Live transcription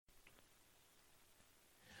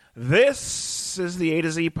This is the A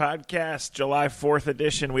to Z podcast, July 4th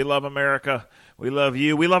edition. We love America. We love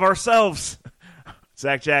you. We love ourselves.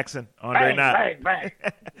 Zach Jackson, Andre Knott. Bang, bang.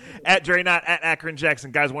 At Dre Knott, at Akron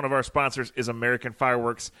Jackson. Guys, one of our sponsors is American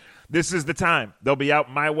Fireworks. This is the time. They'll be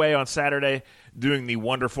out my way on Saturday doing the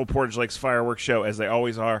wonderful Portage Lakes Fireworks Show, as they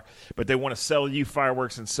always are. But they want to sell you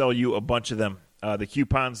fireworks and sell you a bunch of them. The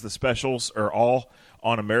coupons, the specials are all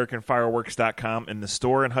on AmericanFireworks.com, and the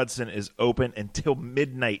store in Hudson is open until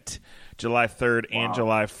midnight, July 3rd and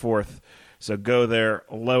July 4th. So go there,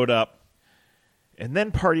 load up, and then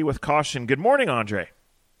party with caution. Good morning, Andre.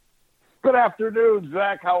 Good afternoon,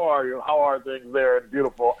 Zach. How are you? How are things there in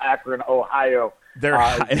beautiful Akron, Ohio?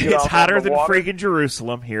 It's hotter than freaking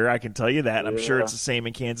Jerusalem here, I can tell you that. I'm sure it's the same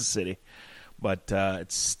in Kansas City. But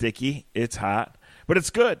it's sticky, it's hot, but it's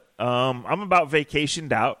good. I'm about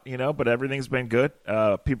vacationed out, but everything's been good.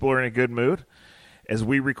 People are in a good mood. As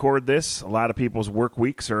we record this, a lot of people's work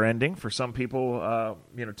weeks are ending. For some people,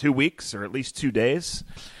 2 weeks or at least 2 days.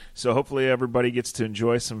 So hopefully everybody gets to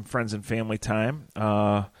enjoy some friends and family time.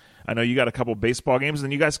 I know you got a couple baseball games, and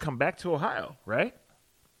then you guys come back to Ohio, right?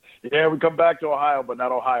 Yeah, we come back to Ohio, but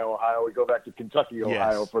not Ohio. We go back to Kentucky,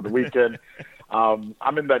 Ohio for the weekend.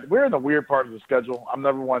 We're in the weird part of the schedule. I'm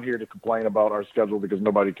never one here to complain about our schedule because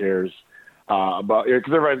nobody cares about it,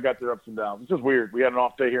 because everybody's got their ups and downs. It's just weird. We had an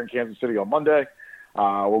off day here in Kansas City on Monday.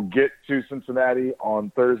 We'll get to Cincinnati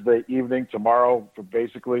on Thursday evening, tomorrow,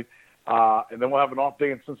 basically. And then we'll have an off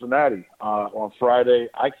day in Cincinnati on Friday.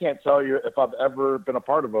 I can't tell you if I've ever been a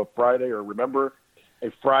part of a Friday or remember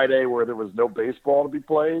a Friday where there was no baseball to be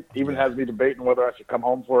played. Even has me debating whether I should come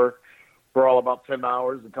home for all about 10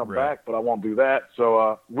 hours and come back, but I won't do that.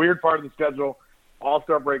 So weird part of the schedule.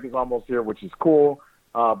 All-Star break is almost here, which is cool,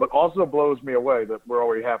 but also blows me away that we're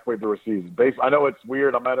already halfway through a season. I know it's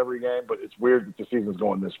weird. I'm at every game, but it's weird that the season's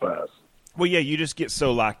going this fast. Well, yeah, you just get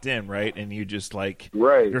so locked in, right? And you just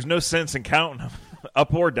there's no sense in counting them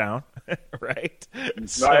up or down, right?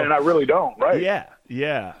 So, and I really don't, right?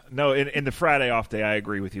 Yeah. No, in the Friday off day, I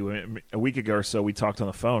agree with you. A week ago or so, we talked on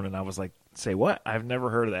the phone, and I was like, say what? I've never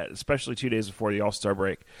heard of that, especially 2 days before the All-Star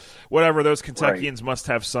break. Whatever, those Kentuckians must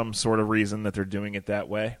have some sort of reason that they're doing it that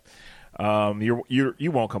way.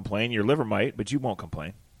 You won't complain. Your liver might, but you won't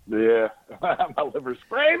complain. Yeah, my liver's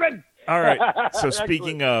screaming. All right. So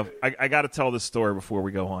speaking of, I got to tell this story before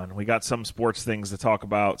we go on. We got some sports things to talk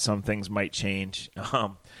about. Some things might change.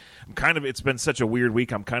 It's been such a weird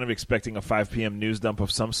week. I'm kind of expecting a 5 p.m. news dump of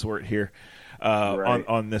some sort here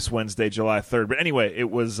on this Wednesday, July 3rd. But anyway, it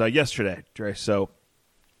was yesterday, Dre. So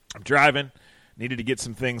I'm driving. Needed to get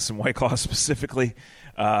some things, some White Claw specifically.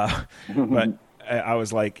 But I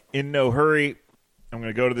was like, in no hurry. I'm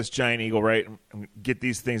going to go to this Giant Eagle, right, and get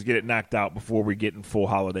these things, get it knocked out before we get in full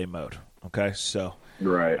holiday mode. Okay, so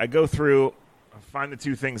I go through, I find the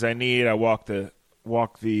 2 things I need. I walk the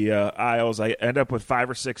aisles. I end up with 5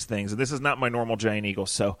 or 6 things, and this is not my normal Giant Eagle.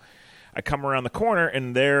 So I come around the corner,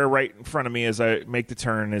 and there, right in front of me, as I make the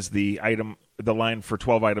turn, is the line for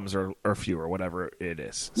 12 items or fewer, whatever it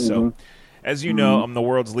is. Mm-hmm. So, as you know, I'm the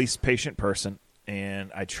world's least patient person,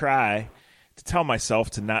 and I try to tell myself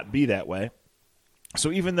to not be that way. So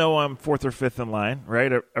even though I'm 4th or 5th in line, right,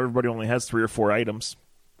 everybody only has 3 or 4 items,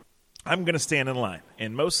 I'm going to stand in line.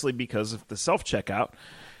 And mostly because of the self-checkout,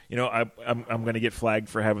 I'm going to get flagged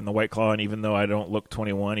for having the White Claw. And even though I don't look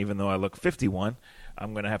 21, even though I look 51,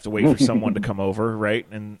 I'm going to have to wait for someone to come over, right,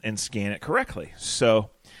 and scan it correctly.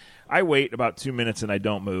 So I wait about 2 minutes and I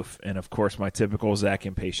don't move. And, of course, my typical Zach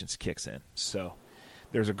impatience kicks in. So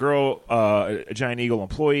there's a girl, a Giant Eagle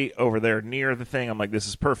employee over there near the thing. I'm like, this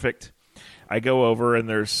is perfect. I go over, and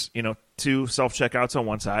there's, 2 self-checkouts on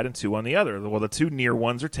one side and 2 on the other. Well, the 2 near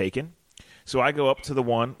ones are taken. So I go up to the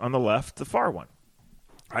one on the left, the far one.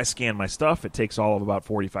 I scan my stuff. It takes all of about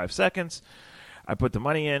 45 seconds. I put the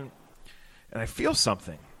money in, and I feel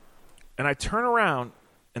something. And I turn around,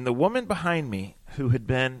 and the woman behind me, who had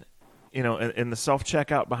been, in the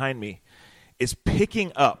self-checkout behind me, is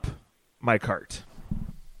picking up my cart.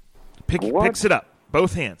 Picks it up,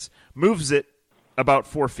 both hands, moves it about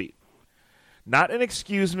 4 feet. Not an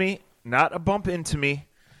excuse me, not a bump into me,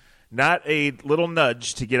 not a little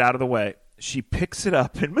nudge to get out of the way. She picks it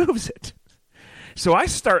up and moves it. So I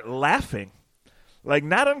start laughing, like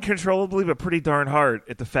not uncontrollably, but pretty darn hard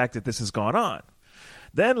at the fact that this has gone on.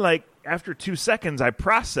 Then, after 2 seconds, I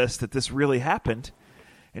process that this really happened.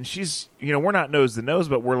 And she's, we're not nose to nose,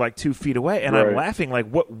 but we're 2 feet away. And I'm laughing like,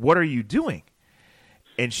 what are you doing?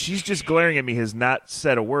 And she's just glaring at me, has not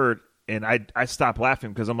said a word. And I stopped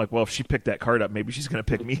laughing because I'm like, well, if she picked that card up, maybe she's going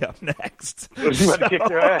to pick me up next. She's going to kick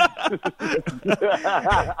your ass.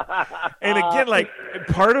 And again,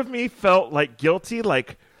 part of me felt guilty,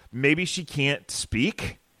 maybe she can't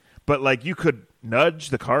speak, but like you could nudge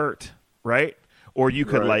the cart, right? Or you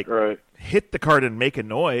could hit the cart and make a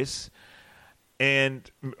noise. And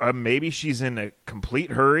maybe she's in a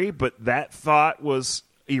complete hurry, but that thought was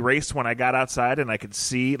erased when I got outside and I could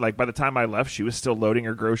see, like, by the time I left, she was still loading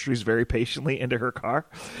her groceries very patiently into her car.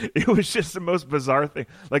 It was just the most bizarre thing.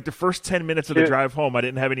 Like, the first 10 minutes of the drive home, I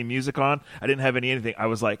didn't have any music on. I didn't have anything. I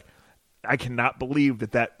was like, I cannot believe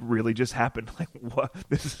that really just happened. Like, what?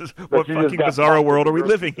 What fucking bizarre world are we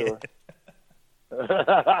living in?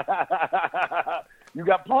 You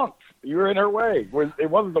got punked. You were in her way. It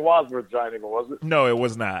wasn't the Wadsworth Giant Eagle, was it? No, it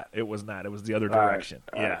was not. It was not. It was the other direction.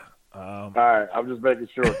 Yeah. All right, I'm just making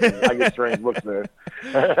sure. I get strange looks there.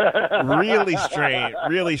 really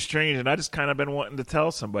strange. And I just kind of been wanting to tell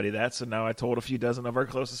somebody that, so now I told a few dozen of our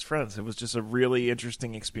closest friends. It was just a really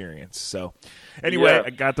interesting experience. So anyway,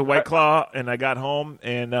 I got the White Claw, and I got home,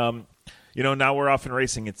 and now we're off and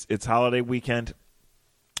racing. It's holiday weekend.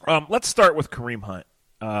 Let's start with Kareem Hunt.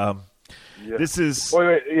 This is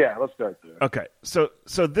let's start there. Okay, so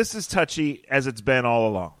this is touchy as it's been all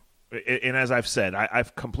along. And as I've said,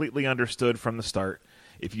 I've completely understood from the start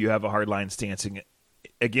if you have a hardline stance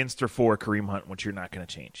against or for Kareem Hunt, which you're not going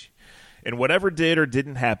to change. And whatever did or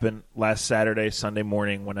didn't happen last Saturday, Sunday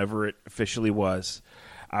morning, whenever it officially was,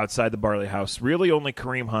 outside the Barley House, really only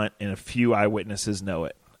Kareem Hunt and a few eyewitnesses know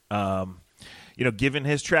it. Given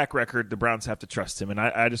his track record, the Browns have to trust him. And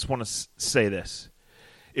I just want to say this.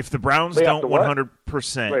 If the Browns don't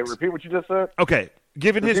 100%... Wait, repeat what you just said? Okay.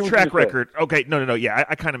 Given his track record, okay, no, yeah,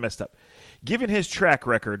 I kind of messed up. Given his track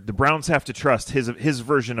record, the Browns have to trust his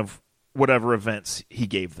version of whatever events he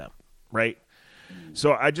gave them, right?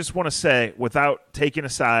 So I just want to say, without taking a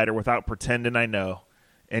side or without pretending I know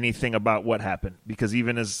anything about what happened, because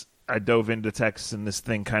even as I dove into texts and this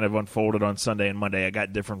thing kind of unfolded on Sunday and Monday, I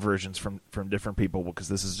got different versions from different people because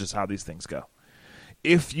this is just how these things go.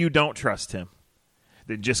 If you don't trust him,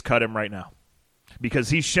 then just cut him right now, because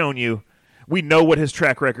he's shown you. We know what his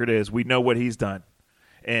track record is. We know what he's done.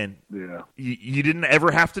 And you didn't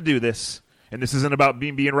ever have to do this. And this isn't about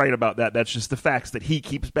being right about that. That's just the facts that he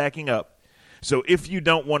keeps backing up. So if you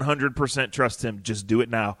don't 100% trust him, just do it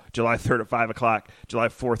now. July 3rd at 5 o'clock, July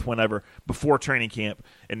 4th, whenever, before training camp,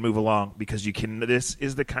 and move along. Because this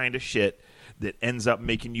is the kind of shit that ends up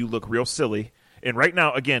making you look real silly. And right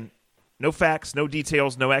now, again, no facts, no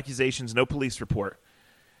details, no accusations, no police report.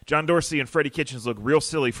 John Dorsey and Freddie Kitchens look real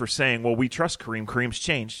silly for saying, well, we trust Kareem. Kareem's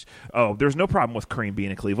changed. Oh, there's no problem with Kareem being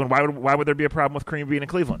in Cleveland. Why would there be a problem with Kareem being in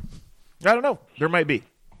Cleveland? I don't know. There might be.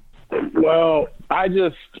 Well, I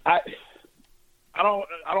don't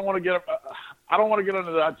want to get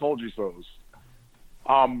into the I told you so's.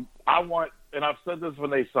 And I've said this when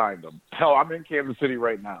they signed him. Hell, I'm in Kansas City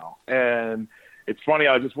right now. And it's funny,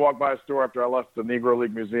 I just walked by a store after I left the Negro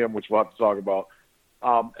League Museum, which we'll have to talk about.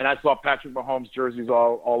 And I saw Patrick Mahomes jerseys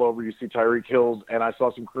all over. You see Tyreek Hill's, and I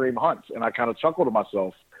saw some Kareem Hunts, and I kind of chuckled to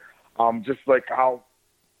myself, just like how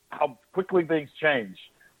quickly things change.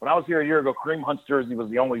 When I was here a year ago, Kareem Hunt's jersey was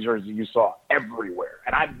the only jersey you saw everywhere,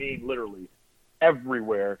 and I mean literally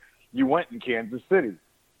everywhere you went in Kansas City.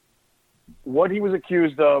 What he was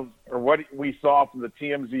accused of, or what we saw from the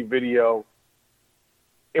TMZ video,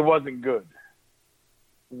 it wasn't good.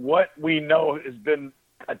 What we know has been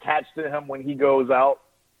attached to him when he goes out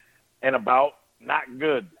and about, not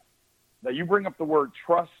good. Now, you bring up the word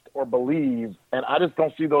trust or believe, and I just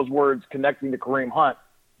don't see those words connecting to Kareem Hunt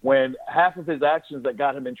when half of his actions that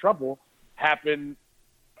got him in trouble happened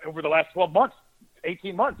over the last 12 months,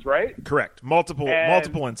 18 months, right? Correct. Multiple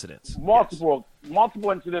incidents. Multiple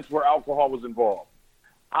incidents where alcohol was involved.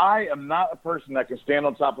 I am not a person that can stand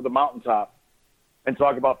on top of the mountaintop and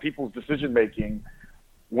talk about people's decision-making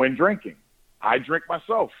when drinking. I drink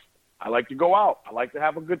myself. I like to go out. I like to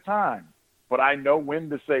have a good time. But I know when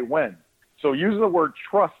to say when. So using the word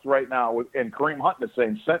trust right now and Kareem Hunt in the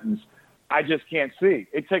same sentence, I just can't see.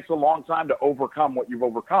 It takes a long time to overcome what you've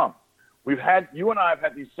overcome. You and I have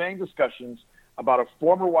had these same discussions about a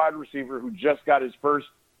former wide receiver who just got his first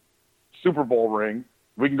Super Bowl ring.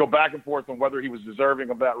 We can go back and forth on whether he was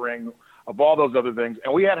deserving of that ring, of all those other things.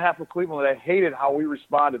 And we had half of Cleveland that hated how we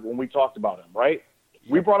responded when we talked about him, right?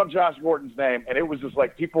 We brought up Josh Gordon's name, and it was just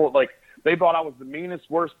like people, like, they thought I was the meanest,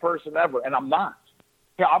 worst person ever, and I'm not.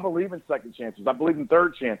 Yeah, I believe in second chances. I believe in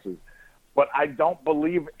third chances. But I don't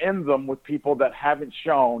believe in them with people that haven't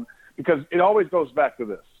shown, because it always goes back to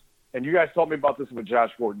this. And you guys told me about this with Josh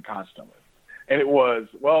Gordon constantly. And it was,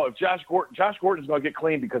 well, if Josh Gordon's going to get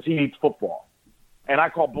clean because he eats football. And I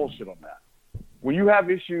call bullshit on that. When you have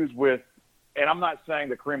issues with, and I'm not saying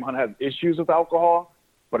that Kareem Hunt has issues with alcohol,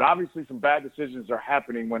 but obviously some bad decisions are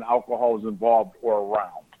happening when alcohol is involved or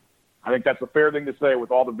around. I think that's a fair thing to say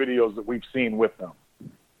with all the videos that we've seen with them.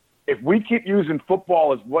 If we keep using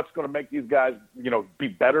football as what's going to make these guys, be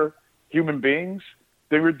better human beings,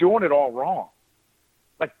 then we're doing it all wrong.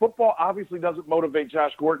 Like, football obviously doesn't motivate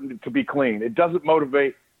Josh Gordon to be clean. It doesn't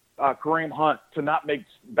motivate Kareem Hunt to not make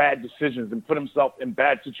bad decisions and put himself in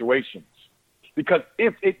bad situations. Because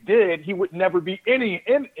if it did, he would never be in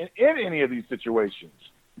any of these situations.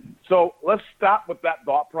 So let's stop with that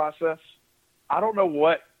thought process. I don't know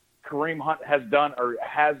what Kareem Hunt has done or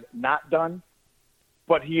has not done,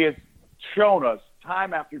 but he has shown us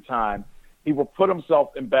time after time he will put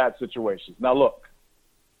himself in bad situations. Now, look,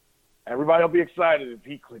 everybody will be excited if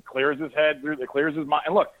he clears his head, clears his mind.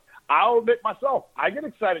 And look, I'll admit myself, I get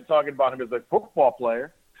excited talking about him as a football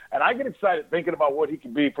player, and I get excited thinking about what he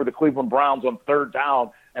could be for the Cleveland Browns on third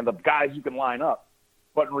down and the guys you can line up.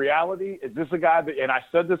 But in reality, is this a guy that – and I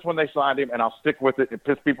said this when they signed him, and I'll stick with it. It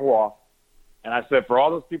pissed people off. And I said, for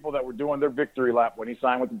all those people that were doing their victory lap when he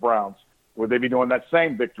signed with the Browns, would they be doing that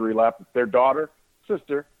same victory lap if their daughter,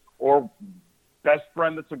 sister, or best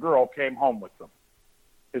friend that's a girl came home with them?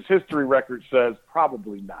 His history record says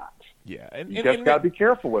probably not. Yeah. You just got to be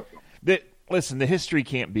careful with them. Listen, the history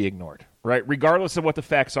can't be ignored, right? Regardless of what the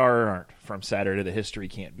facts are or aren't from Saturday, the history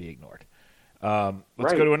can't be ignored.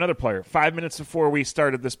 Let's go to another player. 5 minutes before we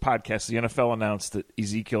started this podcast, the NFL announced that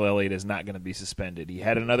Ezekiel Elliott is not going to be suspended. He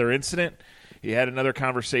had another incident. He had another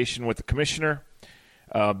conversation with the commissioner.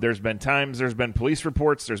 There's been times, there's been police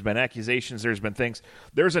reports, there's been accusations, there's been things.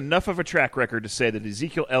 There's enough of a track record to say that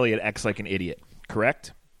Ezekiel Elliott acts like an idiot,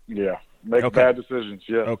 correct? Yeah, make bad decisions,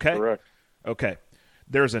 yes, okay. Correct. Okay.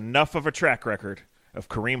 There's enough of a track record of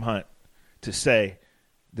Kareem Hunt to say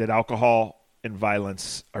that alcohol and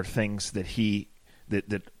violence are things that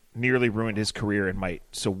that nearly ruined his career and might.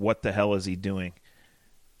 So what the hell is he doing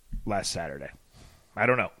last Saturday? I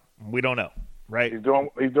don't know. We don't know, right? He's doing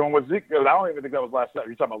what Zeke did. I don't even think that was last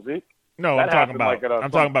Saturday. You talking about Zeke? No, I'm talking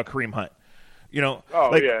about Kareem Hunt. Yeah.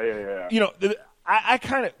 I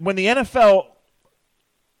kind of, when the NFL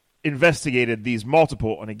investigated these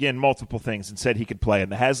multiple things and said he could play,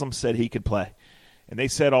 and the Haslam said he could play, and they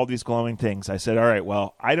said all these glowing things, I said, all right,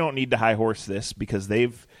 well, I don't need to high horse this because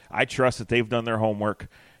I trust that they've done their homework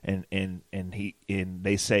and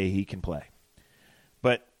they say he can play.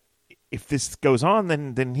 But if this goes on,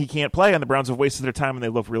 then he can't play, and the Browns have wasted their time and they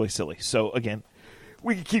look really silly. So again,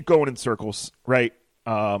 we can keep going in circles, right?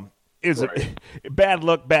 Is it bad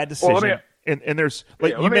look, bad decision? Well, and there's,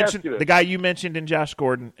 like you mentioned, the guy you mentioned in Josh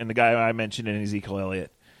Gordon and the guy I mentioned in Ezekiel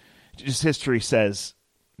Elliott. Just history says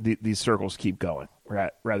these circles keep going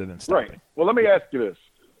rather than stopping. Right. Well, let me ask you this.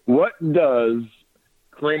 What does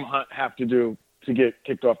Kareem Hunt have to do to get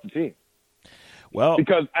kicked off the team? Well, and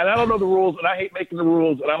I don't know the rules, and I hate making the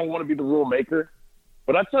rules, and I don't want to be the rule maker.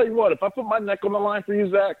 But I tell you what, if I put my neck on the line for you,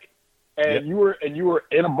 Zach, and you were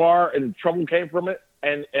in a bar and trouble came from it,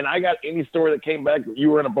 and I got any story that came back that you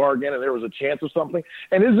were in a bar again and there was a chance of something,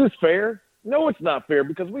 and is this fair? No, it's not fair,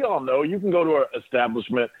 because we all know you can go to an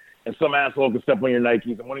establishment and some asshole can step on your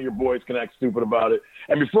Nikes and one of your boys can act stupid about it,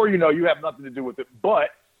 and before you know, you have nothing to do with it, but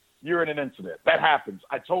you're in an incident. That happens.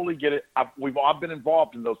 I totally get it. We've all been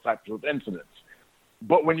involved in those types of incidents.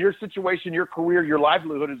 But when your situation, your career, your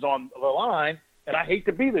livelihood is on the line, and I hate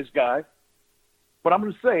to be this guy, but I'm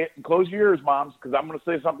going to say it, and close your ears, moms, because I'm going to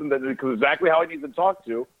say something that is exactly how he needs to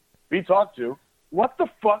be talked to. What the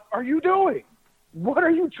fuck are you doing? What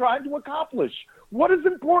are you trying to accomplish? What is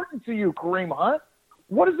important to you, Kareem Hunt?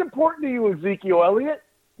 What is important to you, Ezekiel Elliott?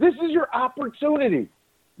 This is your opportunity.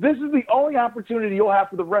 This is the only opportunity you'll have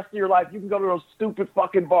for the rest of your life. You can go to those stupid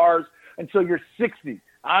fucking bars until you're 60.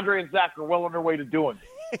 Andre and Zach are well on their way to doing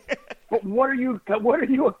it. But what are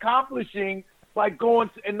you accomplishing by going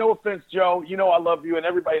to, and no offense, Joe, you know I love you and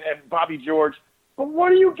everybody and Bobby George, but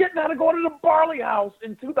what are you getting out of going to the Barley House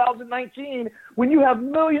in 2019 when you have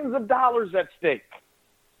millions of dollars at stake?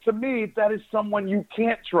 To me, that is someone you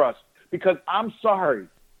can't trust, because I'm sorry,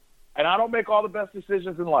 and I don't make all the best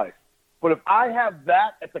decisions in life, but if I have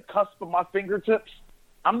that at the cusp of my fingertips,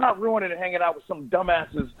 I'm not ruining it hanging out with some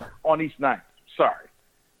dumbasses on East 9th. Sorry.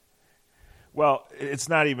 Well, it's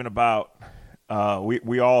not even about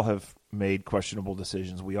we all have made questionable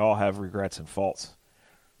decisions. We all have regrets and faults.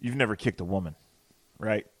 You've never kicked a woman,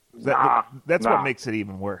 right? That's what makes it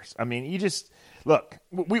even worse. I mean, you just look.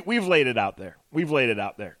 We've laid it out there.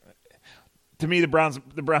 To me, the Browns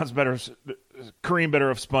better. Kareem better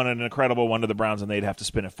have spun an incredible one to the Browns, and they'd have to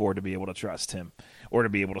spin it forward to be able to trust him, or to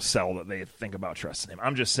be able to sell that they think about trusting him.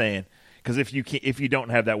 I'm just saying, because if you don't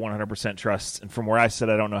have that 100% trust, and from where I said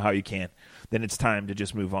I don't know how you can, then it's time to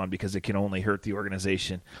just move on, because it can only hurt the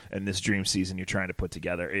organization and this dream season you're trying to put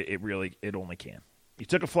together. It only can. You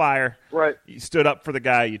took a flyer. Right. You stood up for the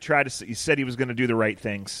guy. You said he was going to do the right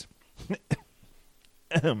things.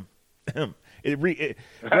 Right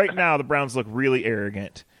now, the Browns look really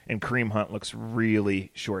arrogant, and Kareem Hunt looks really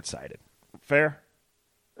short-sighted. Fair?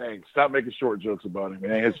 Hey, stop making short jokes about him. It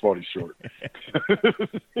ain't his fault he's short.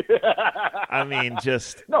 I mean,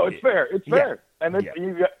 just... No, it's fair. It's fair. And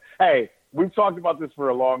hey, we've talked about this for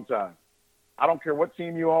a long time. I don't care what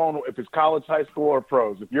team you own, if it's college, high school, or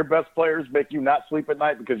pros. If your best players make you not sleep at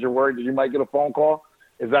night because you're worried that you might get a phone call,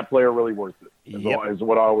 is that player really worth it? Is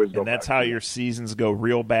what I always go And that's back how to. your seasons go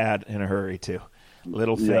real bad in a hurry, too.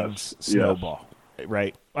 Little things snowball,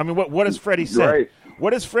 right? I mean, what has Freddie said? Right.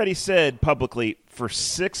 What has Freddie said publicly for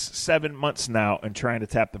 6-7 months now and trying to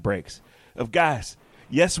tap the brakes? Of guys,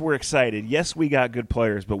 yes, we're excited. Yes, we got good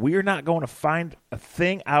players, but we are not going to find a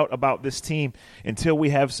thing out about this team until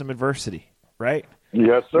we have some adversity. Right?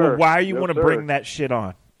 Yes, sir. Well, why you want to bring that shit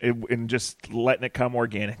on and just letting it come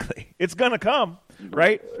organically? It's going to come,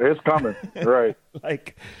 right? It's coming, right.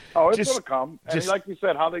 Like, it's going to come. And like you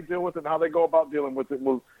said, how they deal with it and how they go about dealing with it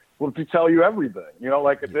will tell you everything. You know,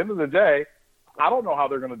 like at the end of the day, I don't know how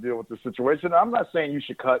they're going to deal with the situation. I'm not saying you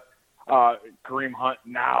should cut Kareem Hunt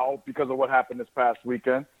now because of what happened this past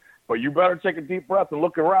weekend, but you better take a deep breath and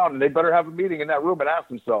look around, and they better have a meeting in that room and ask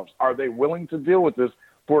themselves, are they willing to deal with this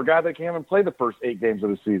for a guy that can't even play the first 8 games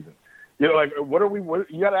of the season? You know, like,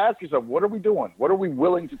 you got to ask yourself, what are we doing? What are we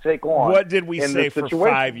willing to take on? What did we say for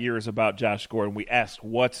 5 years about Josh Gordon? We asked,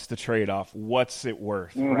 what's the trade-off? What's it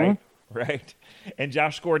worth, right? And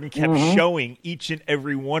Josh Gordon kept showing each and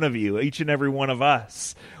every one of you, each and every one of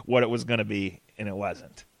us, what it was going to be, and it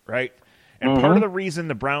wasn't, right? And part of the reason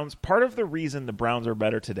the Browns are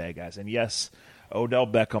better today, guys, and yes, Odell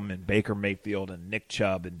Beckham and Baker Mayfield and Nick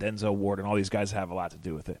Chubb and Denzel Ward and all these guys have a lot to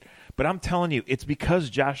do with it. But I'm telling you, it's because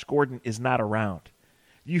Josh Gordon is not around.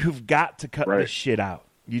 You've got to cut this shit out.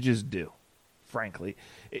 You just do, frankly.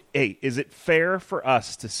 Hey, is it fair for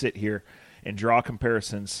us to sit here and draw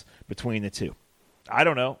comparisons between the two? I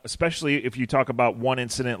don't know, especially if you talk about one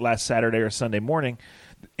incident last Saturday or Sunday morning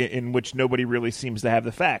in which nobody really seems to have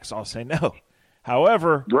the facts. I'll say no.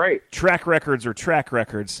 However, track records are track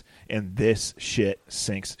records, and this shit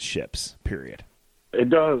sinks ships, period. It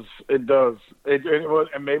does. It does.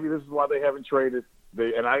 And maybe this is why they haven't traded.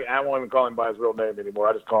 And I won't even call him by his real name anymore.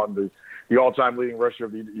 I just call him the all-time leading rusher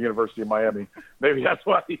of the University of Miami. Maybe that's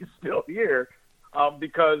why he's still here,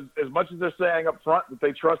 because as much as they're saying up front that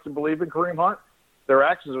they trust and believe in Kareem Hunt, their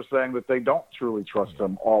actions are saying that they don't truly trust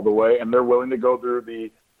him all the way, and they're willing to go through the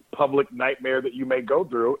public nightmare that you may go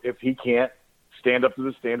through if he can't stand up to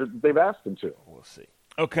the standard that they've asked him to. We'll see.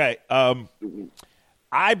 Okay.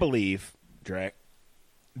 I believe, Drake,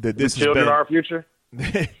 that this has been our future.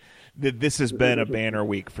 that this has been a banner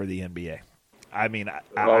week for the NBA. I mean,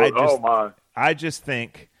 I just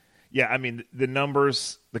think, I mean, the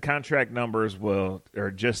numbers, the contract numbers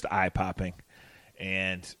are just eye-popping.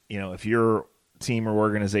 And, you know, if your team or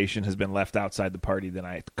organization has been left outside the party, then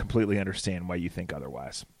I completely understand why you think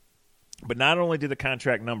otherwise. But not only do the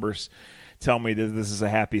contract numbers tell me that this is a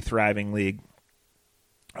happy, thriving league,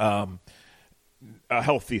 a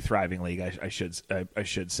healthy, thriving league, I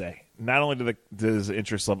should say. Not only does the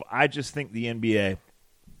interest level, I just think the NBA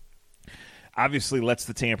obviously lets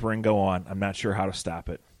the tampering go on. I'm not sure how to stop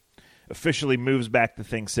it. Officially moves back the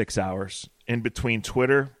thing 6 hours. In between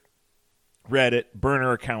Twitter, Reddit,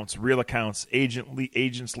 burner accounts, real accounts,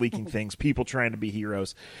 agents leaking things, people trying to be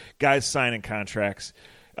heroes, guys signing contracts,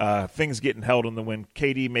 things getting held in the wind,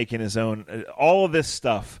 KD making his own, all of this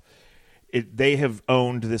stuff, they have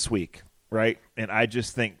owned this week, right? And I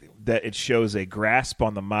just think that it shows a grasp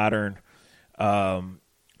on the modern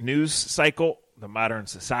news cycle, the modern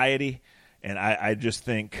society, and I just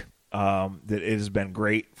think that it has been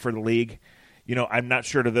great for the league. You know, I'm not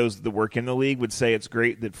sure to those that work in the league would say it's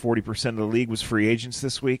great that 40% of the league was free agents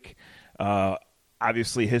this week.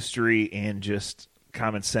 Obviously, history and just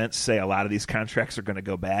common sense say a lot of these contracts are going to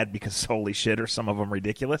go bad because holy shit are some of them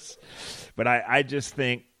ridiculous. But I just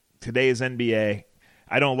think today's NBA,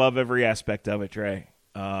 I don't love every aspect of it, Trey.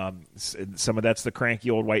 Some of that's the cranky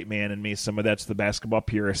old white man in me. Some of that's the basketball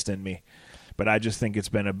purist in me. But I just think it's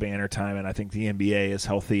been a banner time, and I think the NBA is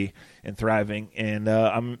healthy and thriving, and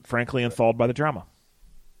I'm frankly enthralled by the drama.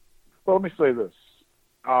 Well, let me say this.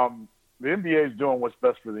 The NBA is doing what's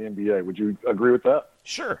best for the NBA. Would you agree with that?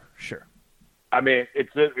 Sure. I mean,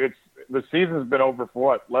 it's the season's been over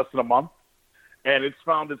for less than a month, and it's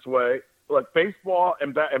found its way. Like baseball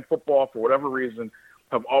and football, for whatever reason,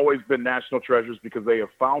 have always been national treasures because they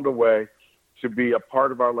have found a way to be a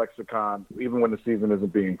part of our lexicon even when the season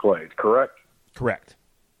isn't being played. Correct? Correct.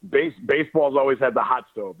 baseball's always had the hot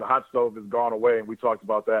stove. The hot stove has gone away, and we talked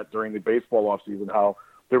about that during the baseball offseason, how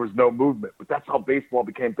there was no movement. But that's how baseball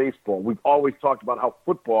became baseball. We've always talked about how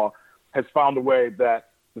football has found a way that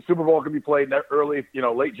the Super Bowl can be played in early,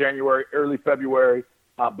 late January, early February,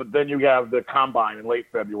 but then you have the combine in late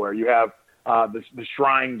February. You have the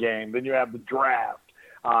Shrine Game. Then you have the draft.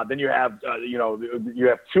 Then you have, you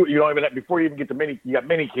have two. You don't even have, before you even get to you got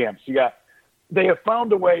mini camps. They have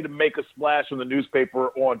found a way to make a splash in the newspaper,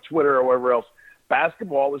 on Twitter, or wherever else.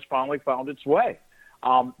 Basketball has finally found its way.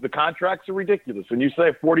 The contracts are ridiculous. And you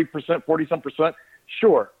say 40%, 40-some percent,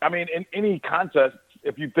 sure. I mean, in any contest,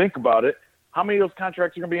 if you think about it, how many of those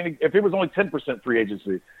contracts are going to be if it was only 10% free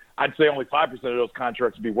agency, I'd say only 5% of those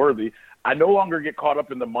contracts would be worthy. I no longer get caught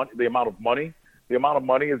up in the amount of money. The amount of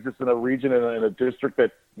money is just in a region and in a district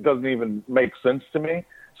that doesn't even make sense to me.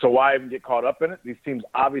 So why even get caught up in it? These teams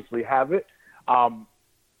obviously have it.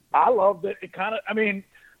 I love that it kind of,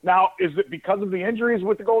 now, is it because of the injuries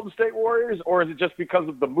with the Golden State Warriors, or is it just because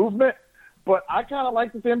of the movement? But I kind of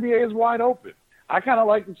like that the NBA is wide open. I kind of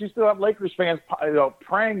like that you still have Lakers fans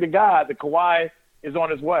praying to God that Kawhi is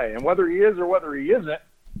on his way. And whether he is or whether he isn't,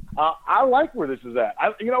 I like where this is at.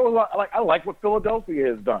 I like what Philadelphia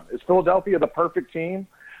has done. Is Philadelphia the perfect team?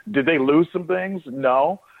 Did they lose some things?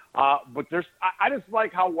 No. But I just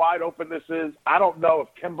like how wide open this is. I don't know if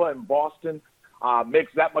Kemba in Boston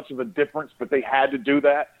makes that much of a difference, but they had to do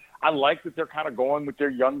that. I like that they're kind of going with their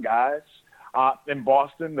young guys. In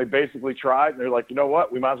Boston, they basically tried, and they're like, you know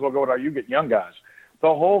what? We might as well go with our you get young guys. The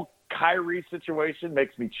whole Kyrie situation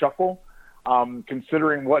makes me chuckle,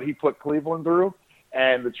 considering what he put Cleveland through,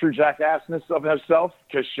 and the true jackassness of himself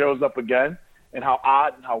just shows up again, and how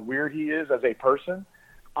odd and how weird he is as a person.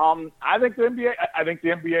 I think the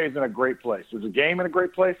NBA is in a great place. Is the game in a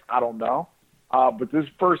great place? I don't know. But this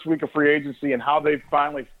first week of free agency and how they've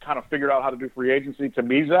finally kind of figured out how to do free agency, to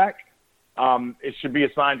me, Zach, it should be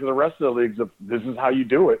a sign to the rest of the leagues of this is how you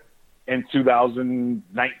do it in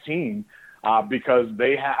 2019, because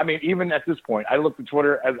they have, even at this point, I looked at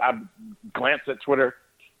Twitter, as I glanced at Twitter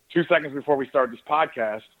 2 seconds before we started this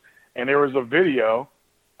podcast, and there was a video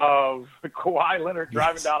of Kawhi Leonard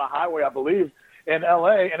driving down a highway, I believe, in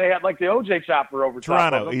L.A., and they had like the OJ chopper over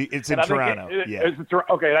Toronto. Top of them. It's in Toronto.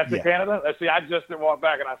 Okay, that's in Canada. See, I just didn't walk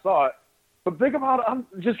back and I saw it. But think about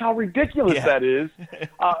just how ridiculous that is,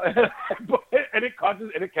 and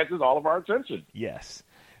it catches all of our attention. Yes.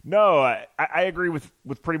 No, I agree with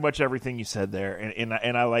pretty much everything you said there,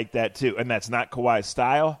 and I like that too. And that's not Kawhi's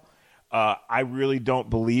style. I really don't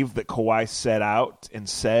believe that Kawhi set out and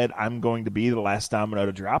said, I'm going to be the last domino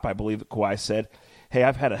to drop. I believe that Kawhi said, hey,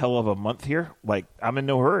 I've had a hell of a month here. Like, I'm in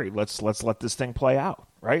no hurry. Let's let this thing play out,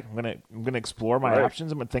 right? I'm gonna explore my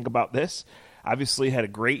options. I'm gonna think about this. Obviously, had a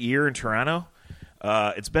great year in Toronto.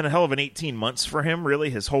 It's been a hell of an 18 months for him, really.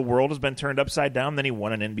 His whole world has been turned upside down. Then he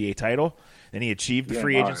won an NBA title. Then he achieved the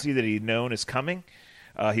free agency that he'd known is coming.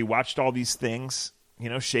 He watched all these things,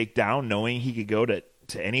 shake down, knowing he could go to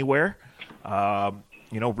anywhere.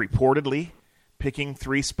 Reportedly picking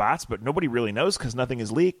 3 spots, but nobody really knows because nothing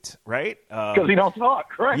is leaked, right? Because he don't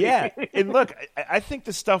talk, right? Yeah, and look, I think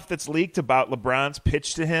the stuff that's leaked about LeBron's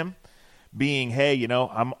pitch to him being, hey,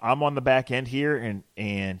 I'm on the back end here,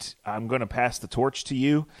 and I'm going to pass the torch to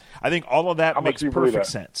you. I think all of that makes perfect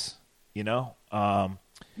sense. I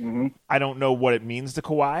don't know what it means to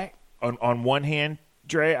Kawhi. On one hand,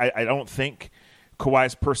 Dre, I don't think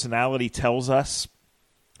Kawhi's personality tells us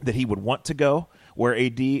that he would want to go where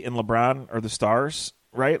AD and LeBron are the stars,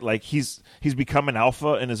 right? Like he's become an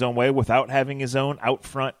alpha in his own way without having his own out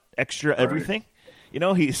front extra everything.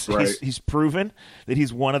 He's proven that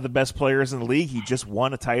he's one of the best players in the league. He just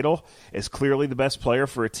won a title as clearly the best player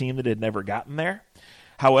for a team that had never gotten there.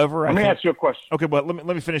 However, let me ask you a question. Okay, but let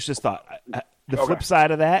me finish this thought. The flip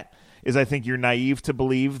side of that is I think you're naive to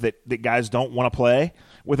believe that guys don't want to play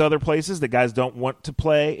with other places, that guys don't want to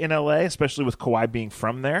play in LA, especially with Kawhi being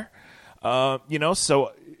from there.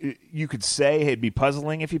 So you could say it'd be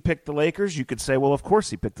puzzling if he picked the Lakers. You could say, well, of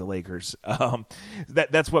course he picked the Lakers.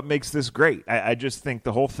 That's what makes this great. I just think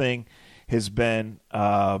the whole thing has been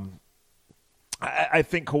I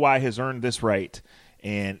think Kawhi has earned this right,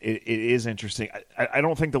 and it is interesting. I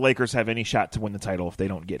don't think the Lakers have any shot to win the title if they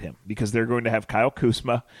don't get him, because they're going to have Kyle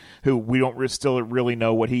Kuzma, who we don't still really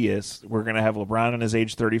know what he is. We're going to have LeBron in his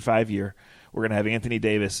age 35 year. We're going to have Anthony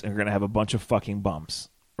Davis, and we're going to have a bunch of fucking bums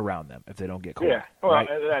around them if they don't get Kawhi. Yeah, well, right?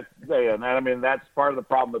 That's part of the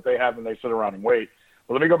problem that they have when they sit around and wait.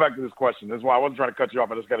 But let me go back to this question. This is why I wasn't trying to cut you off.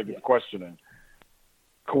 I just got to get the question in.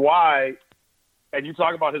 Kawhi, and you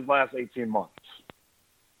talk about his last 18 months.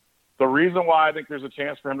 The reason why I think there's a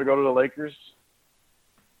chance for him to go to the Lakers,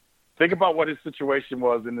 Think about what his situation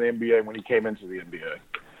was in the NBA when he came into the NBA.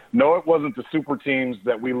 No, it wasn't the super teams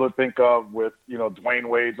that we think of with, Dwayne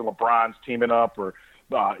Wade's and LeBron's teaming up or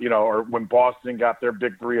when Boston got their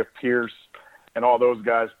big three of Pierce and all those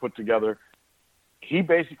guys put together. He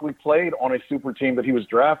basically played on a super team that he was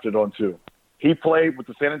drafted onto. He played with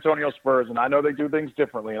the San Antonio Spurs, and I know they do things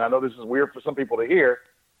differently, and I know this is weird for some people to hear.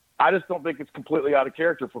 I just don't think it's completely out of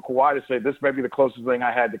character for Kawhi to say this may be the closest thing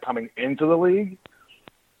I had to coming into the league,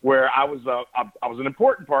 where I was an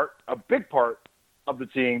important part, a big part of the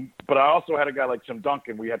team, but I also had a guy like Tim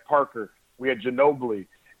Duncan. We had Parker. We had Ginobili.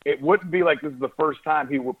 It wouldn't be like this is the first time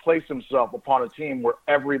he would place himself upon a team where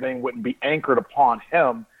everything wouldn't be anchored upon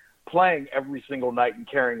him playing every single night and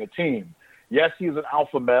carrying a team. Yes, he's an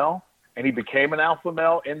alpha male, and he became an alpha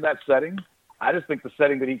male in that setting. I just think the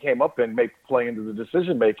setting that he came up in may play into the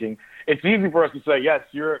decision-making. It's easy for us to say, yes,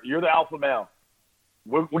 you're the alpha male.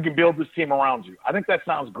 We can build this team around you. I think that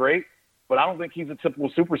sounds great, but I don't think he's a typical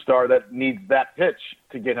superstar that needs that pitch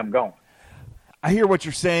to get him going. I hear what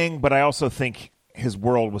you're saying, but I also think his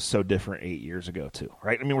world was so different 8 years ago too,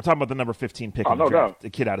 right? I mean, we're talking about the number 15 pick in the draft, the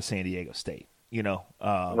kid out of San Diego State,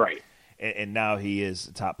 right. And now he is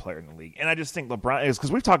a top player in the league. And I just think LeBron is,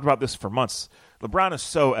 because we've talked about this for months, LeBron is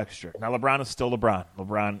so extra. Now, LeBron is still LeBron.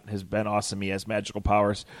 LeBron has been awesome. He has magical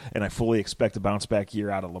powers, and I fully expect a bounce-back year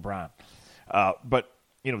out of LeBron. But,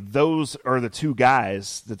 those are the two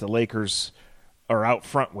guys that the Lakers are out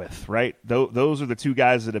front with, right? Those are the two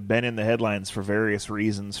guys that have been in the headlines for various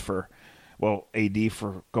reasons for, AD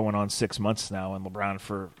for going on 6 months now, and LeBron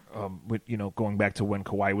for, going back to when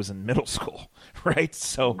Kawhi was in middle school, right?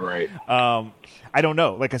 So, right. I don't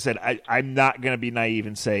know. Like I said, I'm not going to be naive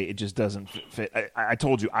and say it just doesn't fit. I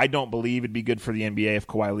told you, I don't believe it'd be good for the NBA if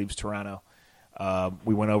Kawhi leaves Toronto.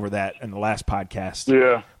 We went over that in the last podcast.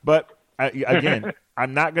 Yeah. But, again,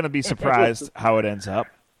 I'm not going to be surprised how it ends up.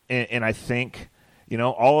 And I think,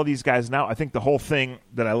 all of these guys now, I think the whole thing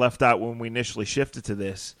that I left out when we initially shifted to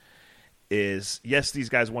this is, yes, these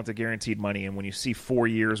guys want the guaranteed money, and when you see 4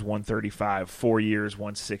 years, 135, 4 years,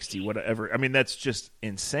 160, whatever, I mean, that's just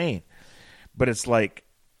insane. But it's like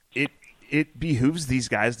it behooves these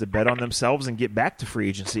guys to bet on themselves and get back to free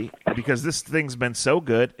agency because this thing's been so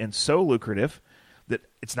good and so lucrative that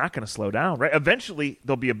it's not going to slow down, right? Eventually,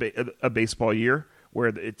 there'll be a baseball year where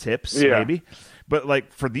it tips, maybe. But,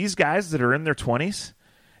 like, for these guys that are in their 20s,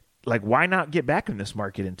 like, why not get back in this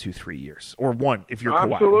market in 2-3 years or one if you're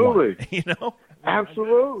Kawhi? Absolutely. One,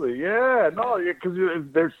 Absolutely. Yeah. No, because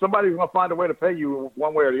there's somebody who's going to find a way to pay you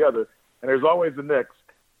one way or the other, and there's always the Knicks.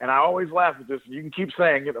 And I always laugh at this. You can keep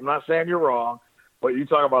saying it. I'm not saying you're wrong, but you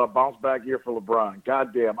talk about a bounce-back year for LeBron.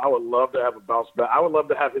 Goddamn, I would love to have a bounce-back. I would love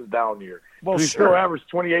to have his down year. Well, he still averaged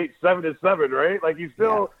 28, 7 and 7, right? Like, he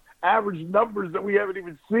still averaged numbers that we haven't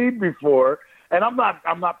even seen before. And I'm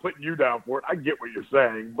not putting you down for it. I get what you're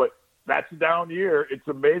saying, but that's a down year. It's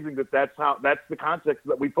amazing that's the context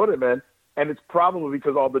that we put him in, and it's probably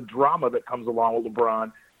because all the drama that comes along with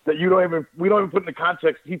LeBron that we don't even put in the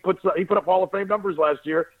context. He put up Hall of Fame numbers last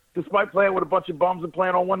year, despite playing with a bunch of bums and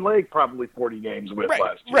playing on one leg probably 40 games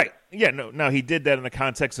last year. Right. Yeah. No. He did that in the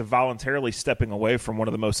context of voluntarily stepping away from one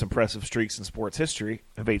of the most impressive streaks in sports history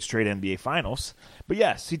of 8 straight NBA Finals. But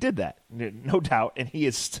yes, he did that, no doubt, and he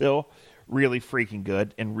is still really freaking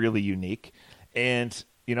good and really unique. And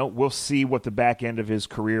we'll see what the back end of his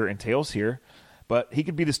career entails here. But he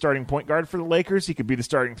could be the starting point guard for the Lakers. He could be the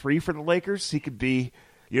starting 3 for the Lakers. He could be,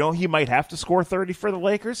 he might have to score 30 for the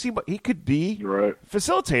Lakers. He could be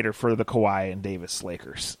facilitator for the Kawhi and Davis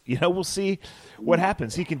Lakers. We'll see what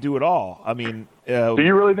happens. He can do it all. I mean, do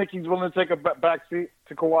you really think he's willing to take a back seat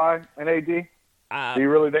to Kawhi and AD? Do you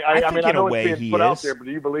really think? I mean, I know it's being put out there, but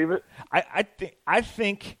do you believe it?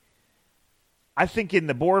 I think in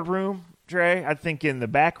the boardroom, Dre, I think in the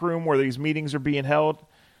back room where these meetings are being held,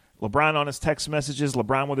 LeBron on his text messages,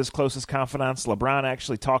 LeBron with his closest confidants, LeBron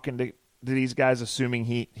actually talking to these guys, assuming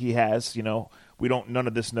he has, we don't none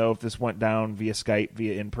of this know if this went down via Skype,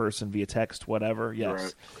 via in person, via text, whatever. Yes.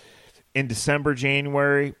 Right. In December,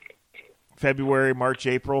 January, February, March,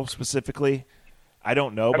 April specifically, I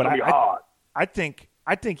don't know, but I think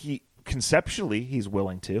he conceptually he's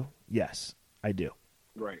willing to. Yes, I do.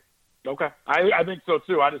 Right. Okay, I think so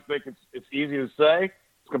too. I just think it's easy to say.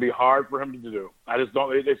 It's going to be hard for him to do. I just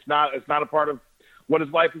don't. It's not a part of what his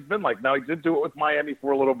life has been like. Now he did do it with Miami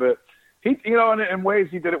for a little bit. He, in ways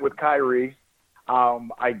he did it with Kyrie.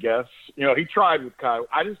 I guess he tried with Kyrie.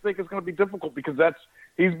 I just think it's going to be difficult because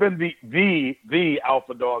he's been the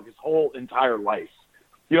alpha dog his whole entire life.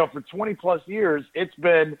 For 20 plus years, it's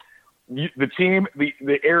been the team,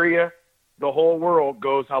 the area, the whole world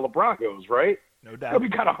goes how LeBron goes, right? No doubt. It'll be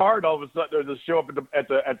kind of hard all of a sudden to show up at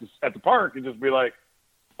the park and just be like,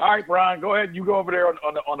 all right, Brian, go ahead. You go over there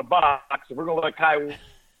on the box, and we're gonna let Kawhi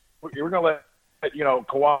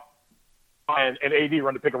and AD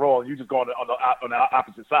run the pick and roll, and you just go on the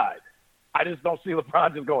opposite side. I just don't see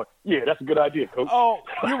LeBron just going, yeah, that's a good idea, Coach. Oh,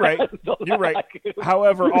 you're right. You're right.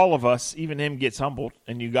 However, all of us, even him, gets humbled,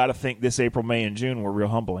 and you got to think this April, May, and June were real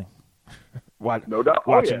humbling. No doubt.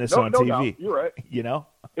 Watching this on TV. Doubt. You're right. You know?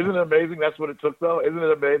 Isn't it amazing that's what it took, though? Isn't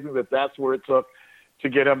it amazing that that's where it took to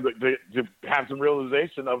get him to have some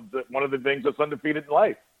realization of one of the things that's undefeated in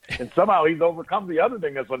life? And somehow he's overcome the other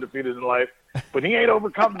thing that's undefeated in life, but he ain't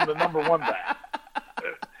overcome the number one bad.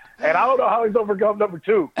 And I don't know how he's overcome number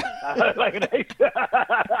two. I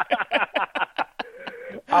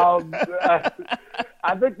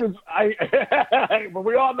think but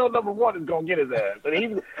we all know number one is going to get his ass.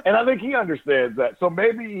 And I think he understands that. So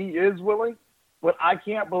maybe he is willing, but I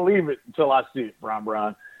can't believe it until I see it,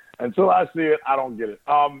 Brian. Until I see it, I don't get it.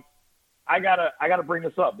 I gotta bring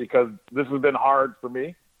this up because this has been hard for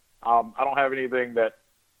me. I don't have anything that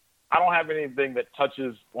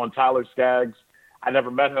touches on Tyler Skaggs. I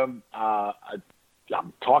never met him. I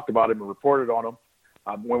talked about him and reported on him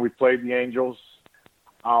when we played the Angels.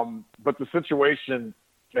 But the situation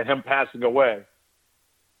and him passing away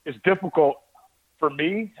is difficult for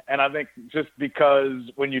me. And I think just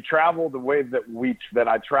because when you travel the way that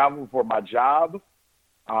I travel for my job,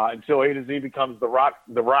 until A to Z becomes the rock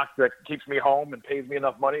that keeps me home and pays me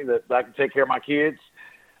enough money that I can take care of my kids.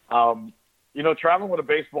 Traveling with a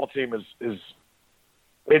baseball team is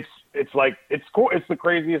it's cool. It's the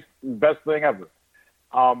craziest, best thing ever.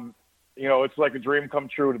 It's like a dream come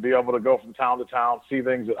true to be able to go from town to town, see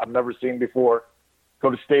things that I've never seen before, go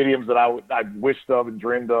to stadiums that I wished of and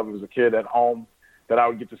dreamed of as a kid at home that I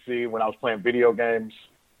would get to see when I was playing video games.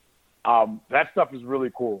 That stuff is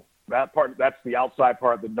really cool. That part, that's the outside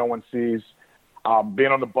part that no one sees.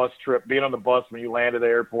 Being on the bus trip, being on the bus when you land at the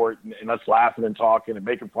airport and us laughing and talking and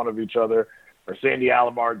making fun of each other, or Sandy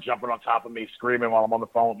Alomar jumping on top of me, screaming while I'm on the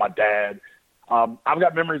phone with my dad. I've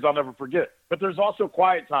got memories I'll never forget. But there's also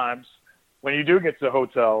quiet times when you do get to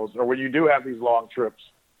hotels or when you do have these long trips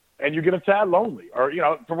and you get a tad lonely or,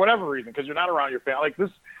 for whatever reason, because you're not around your family. Like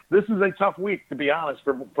this is a tough week, to be honest,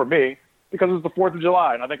 for me, because it's the 4th of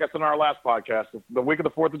July. And I think I said in our last podcast, the week of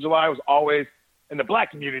the 4th of July was always, in the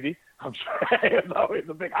black community, it's always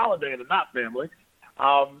a big holiday in the Knott family.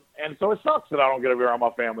 And so it sucks that I don't get to be around my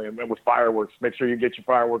family and with fireworks. Make sure you get your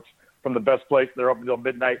fireworks from the best place. They're up until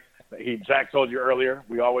midnight. Jack told you earlier,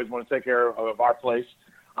 we always want to take care of our place,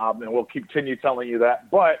 and we'll continue telling you that.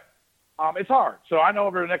 But it's hard. So I know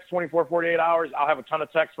over the next 24, 48 hours, I'll have a ton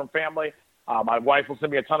of texts from family. My wife will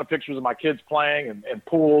send me a ton of pictures of my kids playing and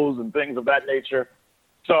pools and things of that nature.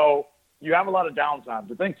 So you have a lot of downtime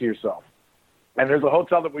to think to yourself. And there's a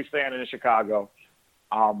hotel that we stay in Chicago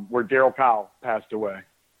where Darryl Kyle passed away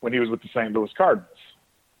when he was with the St. Louis Cardinals.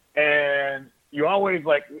 And you always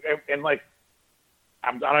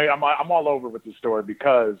I'm all over with this story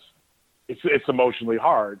because it's emotionally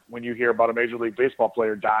hard when you hear about a Major League Baseball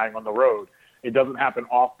player dying on the road. It doesn't happen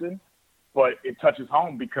often, but it touches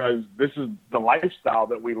home because this is the lifestyle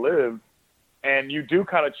that we live, and you do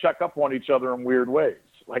kind of check up on each other in weird ways.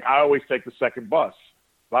 Like I always take the second bus.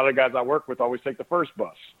 A lot of the guys I work with always take the first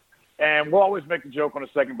bus. And we'll always make the joke on the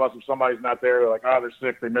second bus if somebody's not there. They're like, oh, they're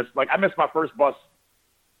sick. I missed my first bus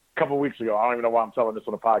a couple of weeks ago. I don't even know why I'm telling this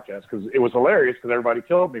on a podcast because it was hilarious because everybody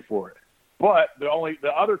killed me for it. But the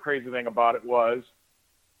other crazy thing about it was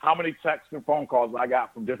how many texts and phone calls I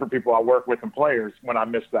got from different people I work with and players when I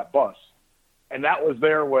missed that bus. And that was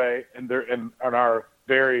their way and our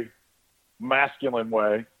very masculine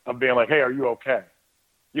way of being like, hey, are you okay?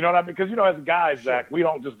 You know what I mean? Because, as guys, Zach, we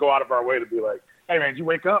don't just go out of our way to be like, hey, man, did you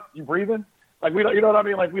wake up? You breathing? Like, we don't, you know what I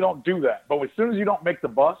mean? Like, we don't do that. But as soon as you don't make the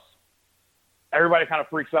bus, everybody kind of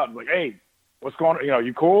freaks out and is like, hey, what's going on?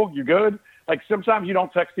 You cool? You good? Like, sometimes you don't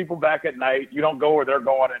text people back at night. You don't go where they're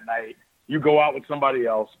going at night. You go out with somebody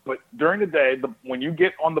else. But during the day, when you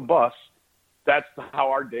get on the bus, that's how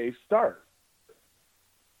our days start.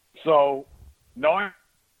 So, knowing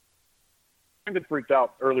that freaked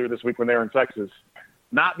out earlier this week when they were in Texas,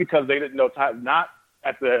 not because they didn't know, not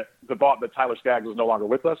at the thought that Tyler Skaggs was no longer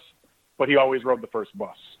with us, but he always rode the first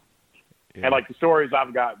bus. Yeah. And the stories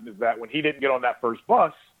I've gotten is that when he didn't get on that first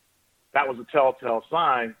bus, that was a telltale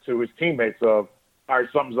sign to his teammates of, all right,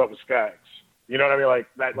 something's up with Skaggs. You know what I mean?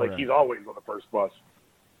 Right. He's always on the first bus.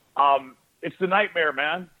 It's the nightmare,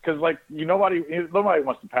 man, because nobody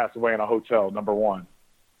wants to pass away in a hotel, number one.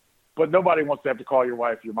 But nobody wants to have to call your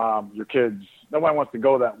wife, your mom, your kids. Nobody wants to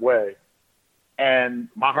go that way. And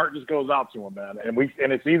my heart just goes out to him, man.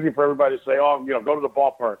 And it's easy for everybody to say, oh, go to the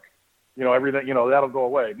ballpark. Everything, that'll go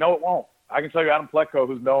away. No, it won't. I can tell you Adam Pletko,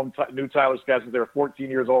 who's knew Tyler Skaggs since they were 14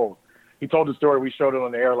 years old. He told the story. We showed it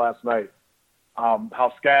on the air last night.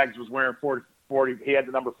 How Skaggs was wearing 40. He had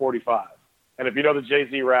the number 45. And if you know the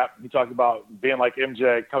Jay-Z rap, he talks about being like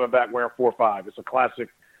MJ coming back wearing 4-5. It's a classic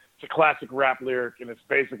rap lyric. And it's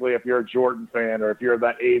basically, if you're a Jordan fan or if you're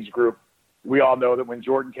that age group, we all know that when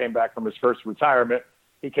Jordan came back from his first retirement,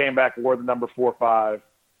 he came back and wore the number 4-5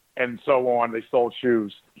 and so on. They sold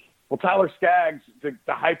shoes. Well, Tyler Skaggs, to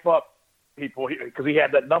hype up people, because he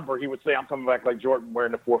had that number, he would say, I'm coming back like Jordan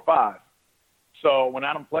wearing the 4-5. So when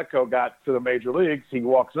Adam Pletko got to the major leagues, he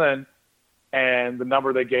walks in, and the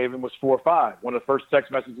number they gave him was 4-5. One of the first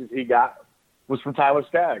text messages he got was from Tyler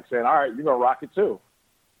Skaggs saying, all right, you're going to rock it too.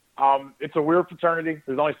 It's a weird fraternity.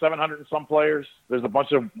 There's only 700 and some players. There's a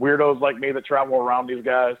bunch of weirdos like me that travel around these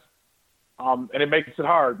guys. And it makes it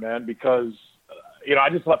hard, man, because, I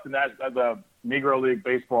just left the Negro League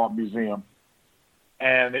Baseball Museum.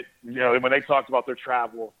 And, when they talked about their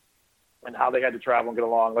travel and how they had to travel and get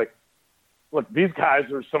along, like, look, these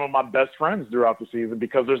guys are some of my best friends throughout the season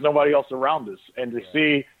because there's nobody else around us. And to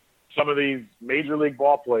see some of these major league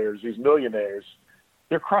ball players, these millionaires,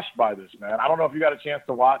 they're crushed by this, man. I don't know if you got a chance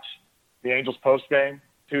to watch the Angels postgame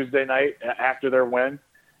Tuesday night after their win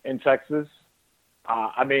in Texas.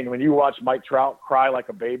 When you watch Mike Trout cry like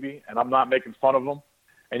a baby, and I'm not making fun of him,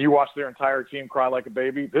 and you watch their entire team cry like a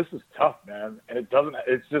baby, this is tough, man. And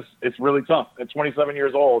it's really tough. At 27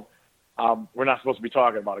 years old, we're not supposed to be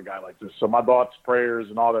talking about a guy like this. So my thoughts, prayers,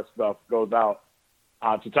 and all that stuff goes out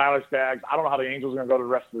to Tyler Skaggs. I don't know how the Angels are going to go the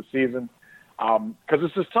rest of the season because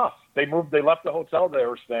this is tough. They left the hotel they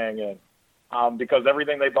were staying in because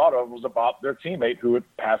everything they thought of was about their teammate who had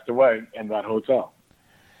passed away in that hotel.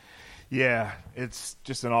 Yeah, it's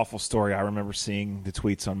just an awful story. I remember seeing the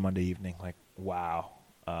tweets on Monday evening, like, wow.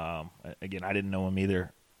 Again, I didn't know him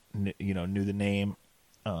either. Knew the name,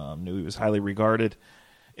 knew he was highly regarded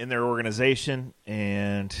in their organization,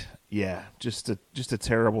 and just a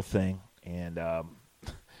terrible thing. And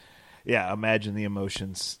imagine the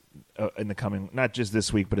emotions in the coming, not just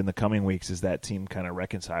this week, but in the coming weeks as that team kind of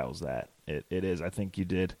reconciles that. It is. I think you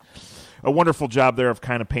did a wonderful job there of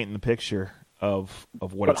kind of painting the picture of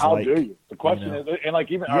what it's like. But how do you? The question is, and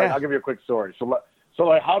like even all right, I'll give you a quick story. So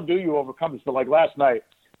like, how do you overcome this? So like last night,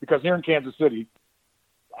 because here in Kansas City,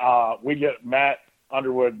 we get Matt,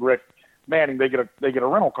 Underwood, Rick Manning. They get a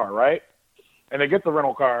rental car, right? And they get the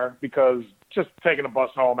rental car because just taking a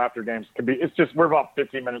bus home after games we're about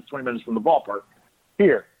 15 minutes, 20 minutes from the ballpark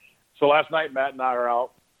here. So last night, Matt and I are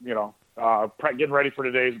out, getting ready for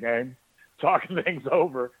today's game, talking things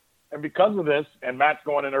over. And because of this, and Matt's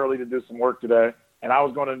going in early to do some work today, and I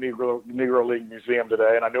was going to the Negro League Museum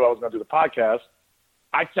today, and I knew I was going to do the podcast,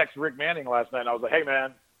 I texted Rick Manning last night, and I was like, hey,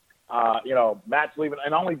 man, Matt's leaving.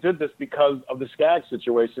 And I only did this because of the Skaggs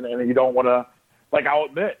situation, and you don't want to – like, I'll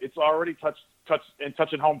admit, it's already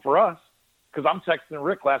touching home for us because I'm texting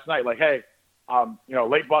Rick last night, like, hey,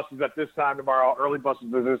 late bus is at this time tomorrow, early bus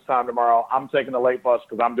is at this time tomorrow. I'm taking the late bus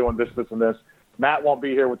because I'm doing this, this, and this. Matt won't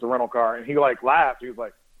be here with the rental car. And he, laughed. He was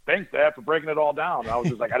like, thanks, Dad, for breaking it all down. And I was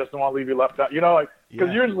just like, I just don't want to leave you left out.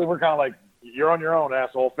 Because usually we're kind of like, you're on your own,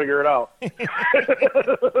 asshole. Figure it out.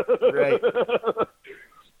 Right.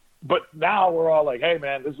 But now we're all like, hey,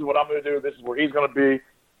 man, this is what I'm going to do. This is where he's going to be.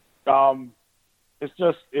 It's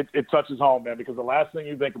just it touches home, man, because the last thing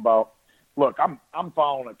you think about, look, I'm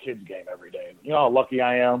following a kid's game every day. You know how lucky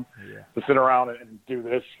I am to sit around and do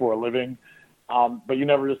this for a living. But you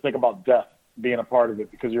never just think about death being a part of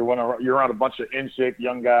it because you're around a bunch of in-shape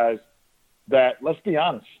young guys that, let's be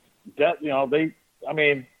honest, death,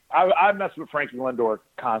 I mess with Frankie Lindor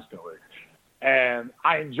constantly. And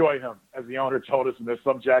I enjoy him, as the owner told us, and there's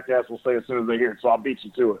some jackass will say as soon as they hear it, so I'll beat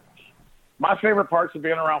you to it. My favorite parts of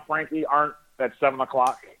being around Frankie aren't at 7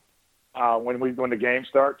 o'clock when the game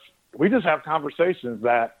starts. We just have conversations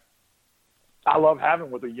that I love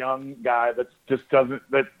having with a young guy that just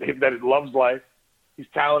that loves life. He's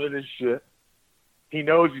talented as shit. He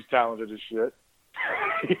knows he's talented as shit.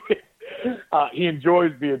 He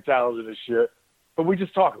enjoys being talented as shit. But we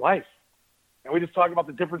just talk life. And we just talk about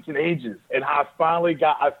the difference in ages and how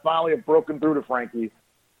I finally have broken through to Frankie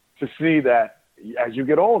to see that as you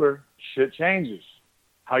get older, shit changes.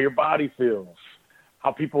 How your body feels,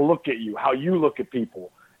 how people look at you, how you look at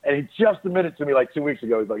people. And he just admitted to me like 2 weeks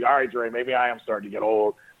ago, he's like, all right, Dre, maybe I am starting to get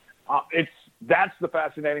old. That's the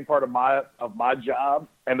fascinating part of my job.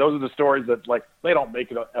 And those are the stories that, like, they don't make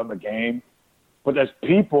it on the game. But as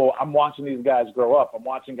people, I'm watching these guys grow up. I'm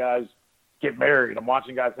watching guys get married. I'm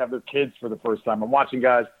watching guys have their kids for the first time. I'm watching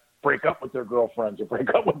guys break up with their girlfriends or break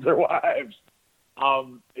up with their wives.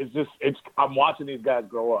 I'm watching these guys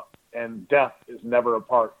grow up, and death is never a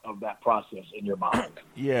part of that process in your mind.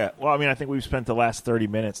 Yeah. Well, I mean, I think we've spent the last 30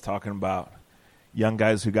 minutes talking about young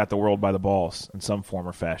guys who got the world by the balls in some form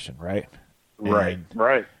or fashion, right? Right.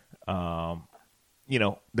 You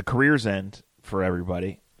know, the careers end for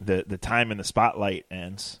everybody. The time in the spotlight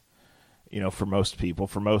ends, you know, for most people.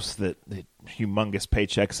 For most, the humongous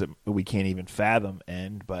paychecks that we can't even fathom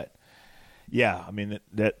end. But, yeah, I mean,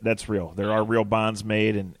 that's real. There are real bonds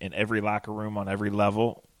made in every locker room on every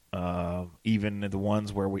level, even the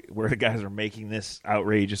ones where the guys are making this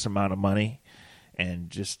outrageous amount of money and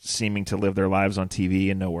just seeming to live their lives on TV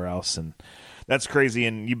and nowhere else. And that's crazy,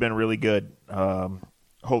 and you've been really good.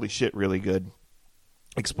 Holy shit, really good.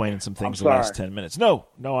 Explaining some things the last 10 minutes. No,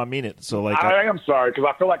 I mean it. So like I am sorry because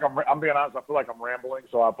I feel like I'm being honest. I feel like I'm rambling,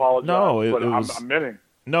 so I apologize. No, I'm admitting.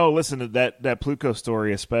 No, listen to that Pluko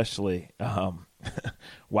story especially.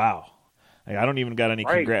 Wow, I don't even got any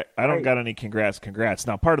congrats. I don't got any congrats.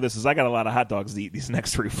 Now part of this is I got a lot of hot dogs to eat these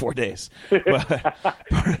next 3 or 4 days. But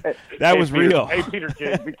that was Peter, real. Hey, Peter,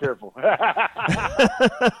 kid, be careful.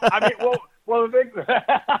 I mean, well,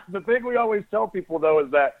 the thing we always tell people though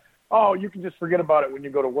is that, oh, you can just forget about it when you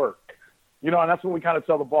go to work. You know, and that's what we kind of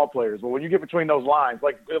tell the ball players. But when you get between those lines,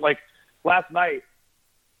 like last night,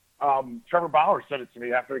 Trevor Bauer said it to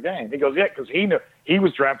me after the game. He goes, yeah, because he knew he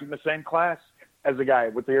was drafted in the same class as the guy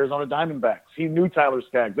with the Arizona Diamondbacks. He knew Tyler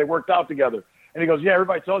Skaggs. They worked out together. And he goes, yeah,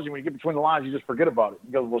 everybody tells you when you get between the lines, you just forget about it.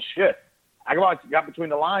 He goes, well, shit. I got between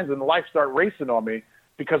the lines and the life started racing on me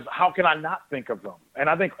because how can I not think of them? And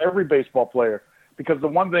I think every baseball player, because the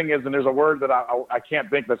one thing is, and there's a word that I can't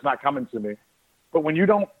think that's not coming to me, but when you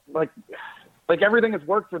don't, like everything is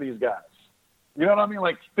work for these guys. You know what I mean?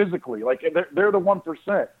 Like physically, like they're the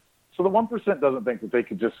 1%. So the 1% doesn't think that they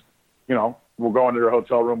could just, you know, will go into their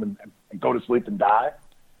hotel room and go to sleep and die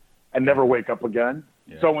and never wake up again.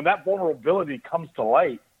 Yeah. So when that vulnerability comes to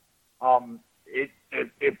light,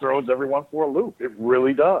 it throws everyone for a loop. It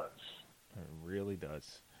really does. It really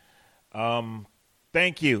does.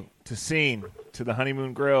 Thank you to Scene, to the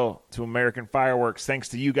Honeymoon Grill, to American Fireworks. Thanks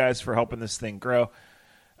to you guys for helping this thing grow.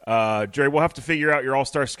 Jerry, we'll have to figure out your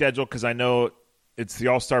All-Star schedule because I know it's the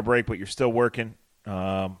All-Star break, but you're still working.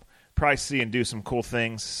 Probably see and do some cool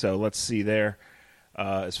things, so let's see there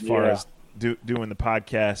as far as doing the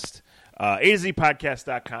podcast. A to Z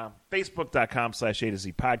podcast.com, facebook.com/A to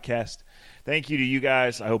Z podcast. Thank you to you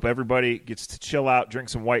guys. I hope everybody gets to chill out, drink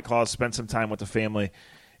some White Claws, spend some time with the family.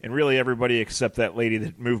 And really everybody except that lady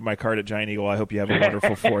that moved my card at Giant Eagle. I hope you have a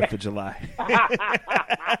wonderful 4th of July.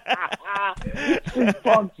 She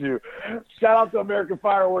punked you. Shout out to American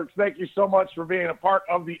Fireworks. Thank you so much for being a part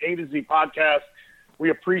of the A to Z podcast. We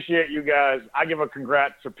appreciate you guys. I give a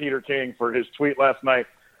congrats to Peter King for his tweet last night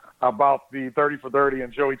about the 30 for 30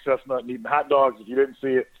 and Joey Chestnut eating hot dogs. If you didn't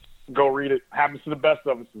see it, go read it. Happens to the best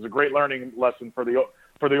of us. It's a great learning lesson for the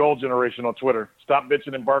old generation on Twitter. Stop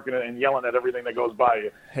bitching and barking and yelling at everything that goes by you.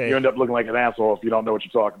 Hey, you end up looking like an asshole if you don't know what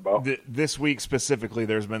you're talking about. This week specifically,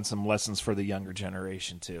 there's been some lessons for the younger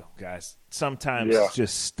generation too, guys. Sometimes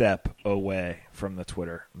just step away from the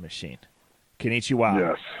Twitter machine. Konnichiwa.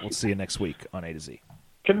 Yes. We'll see you next week on A to Z.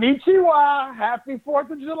 Konnichiwa. Happy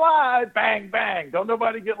 4th of July. Bang, bang. Don't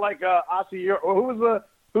nobody get like Ozzy. Who's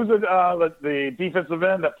the defensive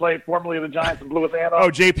end that played formerly of the Giants and blew his hand off?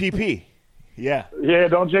 Oh, JPP. Yeah. Yeah,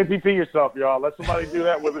 don't JPP yourself, y'all. Let somebody do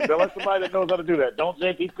that with it. Let somebody that knows how to do that. Don't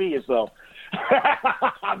JPP yourself.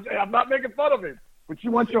 I'm not making fun of him, but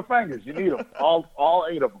you want your fingers. You need them. All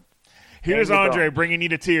 8 of them. Here's Andre bringing you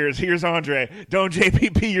to tears. Here's Andre. Don't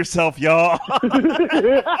JPP yourself, y'all.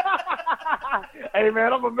 Hey,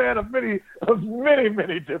 man, I'm a man of many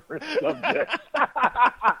different subjects. All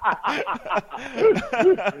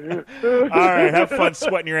right, have fun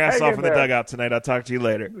sweating your ass off in the dugout tonight. I'll talk to you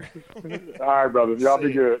later. All right, brother. Y'all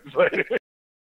be good. Later.